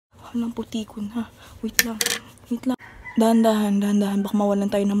Walang putikon ha. Wait lang. Wait lang. Dahan-dahan, dahan-dahan. Baka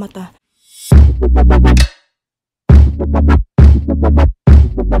mawalan tayo ng mata.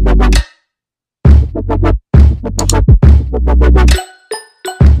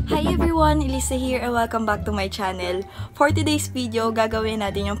 Hi everyone! Elisa here and welcome back to my channel. For today's video, gagawin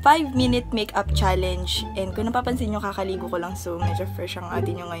natin yung 5-minute makeup challenge. And kung napapansin nyo, kakaligo ko lang, so medyo fresh ang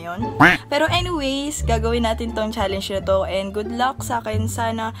atin nyo ngayon. Pero anyways, gagawin natin tong challenge na to. And good luck sa akin.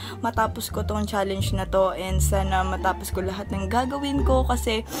 Sana matapos ko tong challenge na to. And sana matapos ko lahat ng gagawin ko.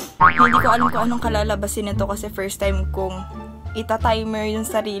 Kasi hindi ko alam kung anong kalalabasin nito. Kasi first time kong ita-timer yung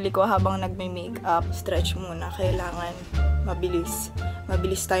sarili ko habang nagme-makeup. Stretch muna. Kailangan mabilis.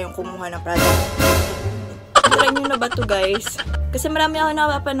 Mabilis tayong kumuha ng product. Try nyo na ba to guys? Kasi marami ako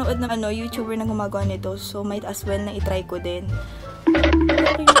napapanood ng YouTuber na gumagawa nito. So might as well na itry ko din.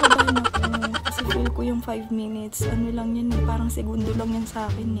 Okay, nakabahan ako. Kasi feel ko yung 5 minutes. Ano lang yan eh. Parang segundo lang yan sa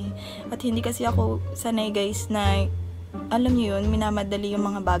akin eh. At hindi kasi ako sanay guys na alam nyo yun, minamadali yung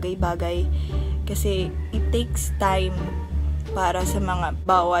mga bagay-bagay. Kasi it takes time para sa mga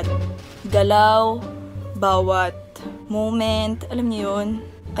bawat galaw, bawat moment, alam niyo yun?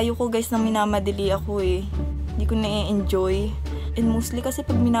 Ayoko guys na minamadali ako eh. Hindi ko na-enjoy. And mostly kasi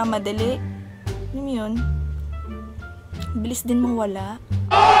pag minamadali, alam niyo yun? Bilis din mawala.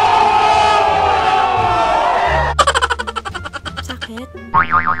 Sakit.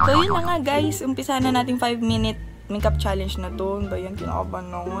 So yun na nga guys, umpisa na natin 5-minute makeup challenge na to. Ba yan,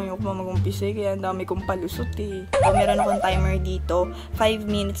 kinakabahan ako. Ayoko pa mag-umpisa kaya ang dami kong palusot eh. So, meron akong timer dito. 5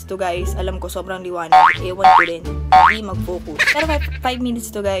 minutes to guys. Alam ko sobrang liwanag. Ewan ko din. Hindi mag-focus. Pero 5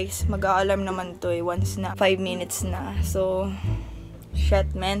 minutes to guys. Mag-a-alarm naman to eh. Once na 5 minutes na. So, shit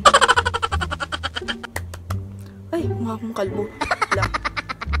man. Ay, mukha akong kalbo. Wala.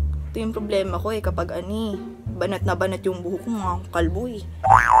 Ito yung problema ko eh. Kapag banat na banat yung buhok ko, mukha akong kalbo eh.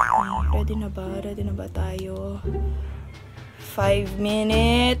 Ready na ba? Ready na ba tayo?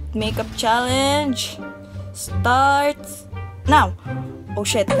 5-minute makeup challenge starts now! Oh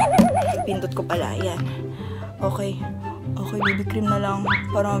shit! Pindot ko pala. Yan. Okay. Okay, BB cream na lang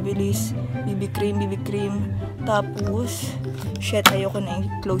para mabilis. BB cream. Tapos, shit, ayoko na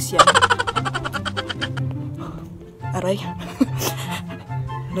i-close yan. Aray.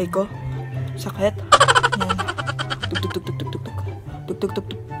 Aray ko. Sakit. Yan. Tuk.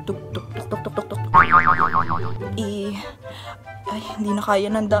 Ay, hindi na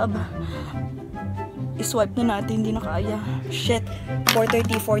kaya ng dab. I-swipe na natin, hindi na kaya. Shit.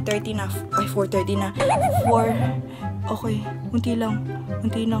 4:30 na. Ay, 4:30 na. 4. Okay. Unti lang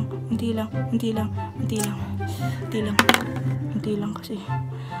kasi.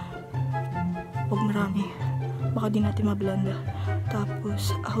 Huwag marami. Baka di natin mablanda.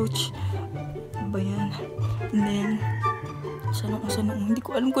 Tapos, ouch. Ano ba yan? And then, sana hindi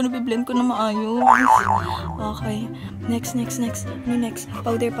ko alam kung nabiblend ko na maayos. Okay. Next. Ano next?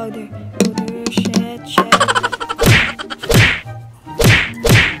 Powder. Shit.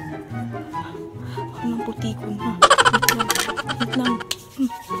 Anong putikon ha? Wait lang.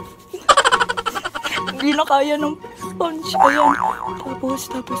 Hindi na kaya ng sponge. Ayan. Tapos,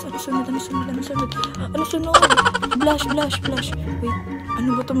 ano sunod? Blush. Wait,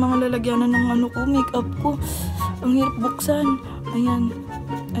 ano ba itong mga lalagyanan ng makeup ko? Ang hirap buksan. Ayan.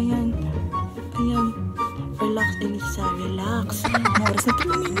 Relax, Elisa. Relax. Oras na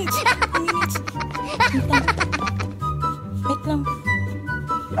 3 minutes. Wait lang.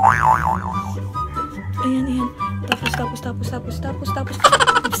 Ayan. Tapos.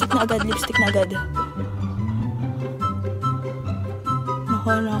 Lipstick na agad.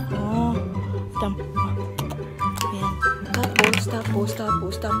 Nahala ko. Ayan. Tapos.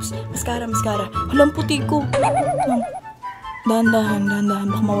 Mascara. Alam, puti ko. Dahan-dahan.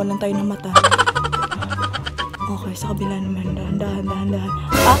 Baka mawalan tayo ng mata. Okay, sa kabila naman. Dahan-dahan.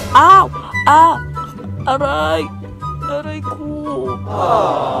 Ow! Aray ko.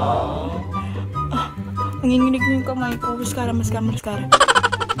 Nanginginig na yung kamay ko. Mascara.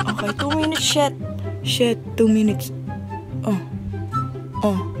 Okay, 2 minutes. Shit, 2 minutes.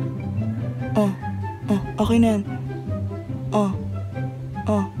 Okay na yan.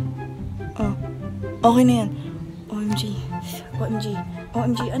 Okay na yan.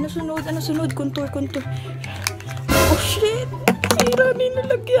 OMG. Ano sunod? Contour. Oh shit! Sira na yung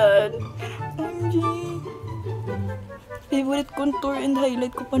nalagyan. OMG. Favorite contour and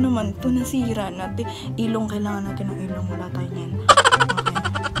highlight ko pa naman. Ito nasira natin. Ilong, kailangan natin ng ilong. Wala tayo yan. Okay.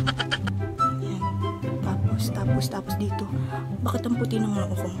 Yan. Tapos dito. Bakit ang puti ng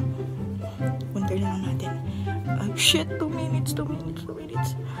ako? Contour lang natin. Shit, 2 minutes. 2 minutes.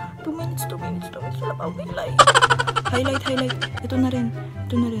 Wala pa akong highlight. Highlight. Ito na rin.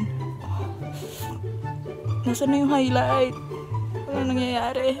 Nasaan na yung highlight? Wala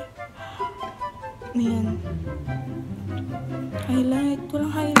nangyayari. Ayan. Highlight.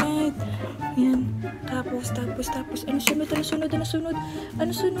 Walang highlight. Ayan. Tapos. Ano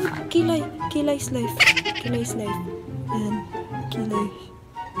sunod? Kilay. Kilay's life. Ayan. Kilay.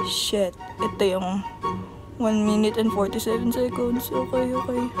 Shit. Ito yung 1 minute and 47 seconds. Okay.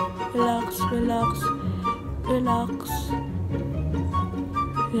 Relax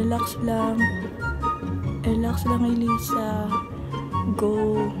lang, Elisa.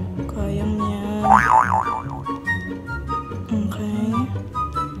 Go. Kayang yan.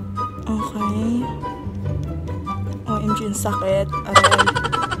 Okay. OMG, yung sakit. Aray.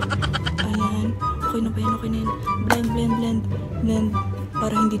 Ayan. Okay na ba yan? Blend.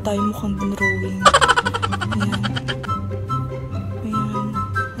 Para hindi tayo mukhang drawing. Ayan.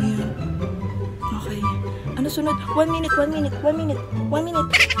 Okay. Ano sunod? 1 minute.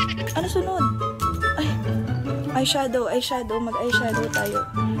 Ano sunod? Eyeshadow. Mag-eyeshadow tayo.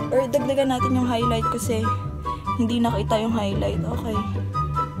 Or dagdagan natin yung highlight kasi hindi nakita yung highlight.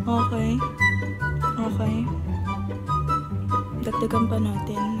 Okay. Dagdagan pa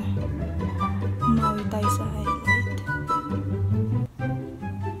natin. Umawi tayo sa highlight.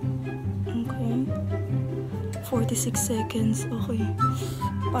 Okay. 46 seconds. Okay.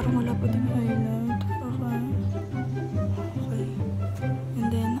 Parang wala pa din highlight. Okay.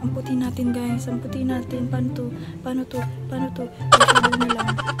 And then, amputin natin guys. Paano to? Eyeshadow na lang.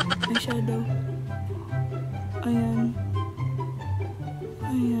 Eyeshadow. Ayan.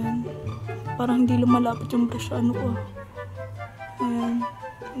 Parang hindi lumalapit yung brush. Ano ko? Ayan.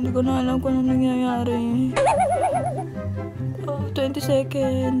 Hindi ko na alam kung ano nangyayari. 20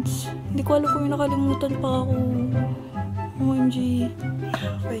 seconds. Hindi ko alam kung may nakalimutan pa ako. OMG.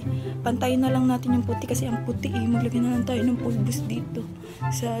 Okay. Pantayin na lang natin yung puti kasi ang puti eh. Maglagay na lang tayo ng pulbos dito.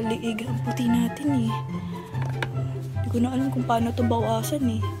 Sa liig. Ang puti natin eh. Hindi ko na alam kung paano to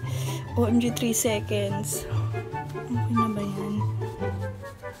bawasan eh. OMG 3 seconds. Okay na ba yan?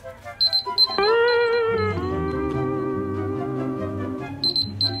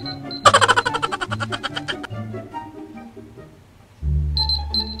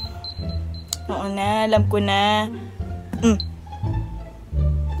 Oo na, alam ko na.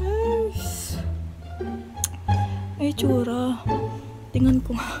 Ay, tsura. Tignan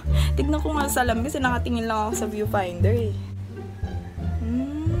ko nga sa salamin kasi nakatingin lang ako sa viewfinder eh.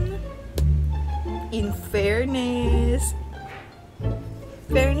 In fairness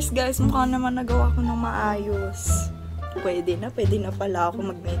guys, mukha naman nagawa ko ng maayos. Pwede na pala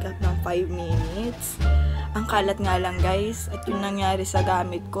ako mag-makeup ng 5 minutes. Ang kalat nga lang guys, at yung nangyari sa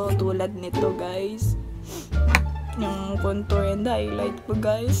gamit ko, tulad nito guys. Yung contour and highlight ko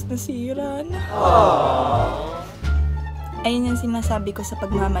guys, nasira na. Ayun yung sinasabi ko sa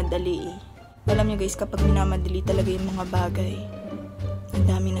pagmamadali eh. Alam nyo guys, kapag minamadali talaga yung mga bagay, ang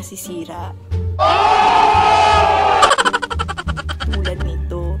dami nasisira. Tulad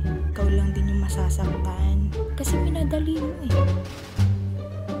nito, ikaw lang din yung masasaktan. Kasi minadali mo eh.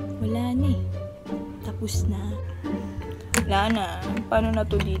 Wala na eh. Tapos na. Wala na. Paano na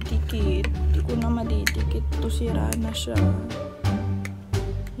to didikit? Hindi ko na madidikit. Ito sira na siya.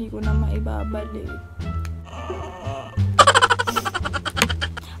 Hindi ko na maibabalik.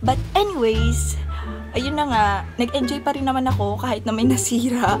 But anyways, ayun na nga. Nag-enjoy pa rin naman ako kahit na may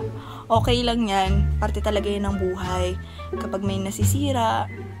nasira. Okay lang yan. Parte talaga yan ng buhay. Kapag may nasisira,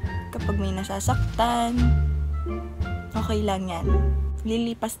 kapag may nasasaktan, okay lang yan.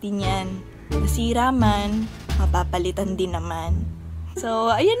 Lilipas din yan. Nasira man, mapapalitan din naman. So,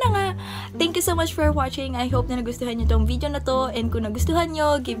 ayun na nga. Thank you so much for watching. I hope na nagustuhan nyo tong video na to. And kung nagustuhan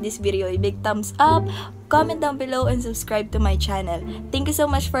nyo, give this video a big thumbs up, comment down below, and subscribe to my channel. Thank you so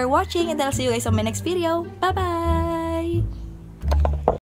much for watching, and I'll see you guys on my next video. Bye-bye!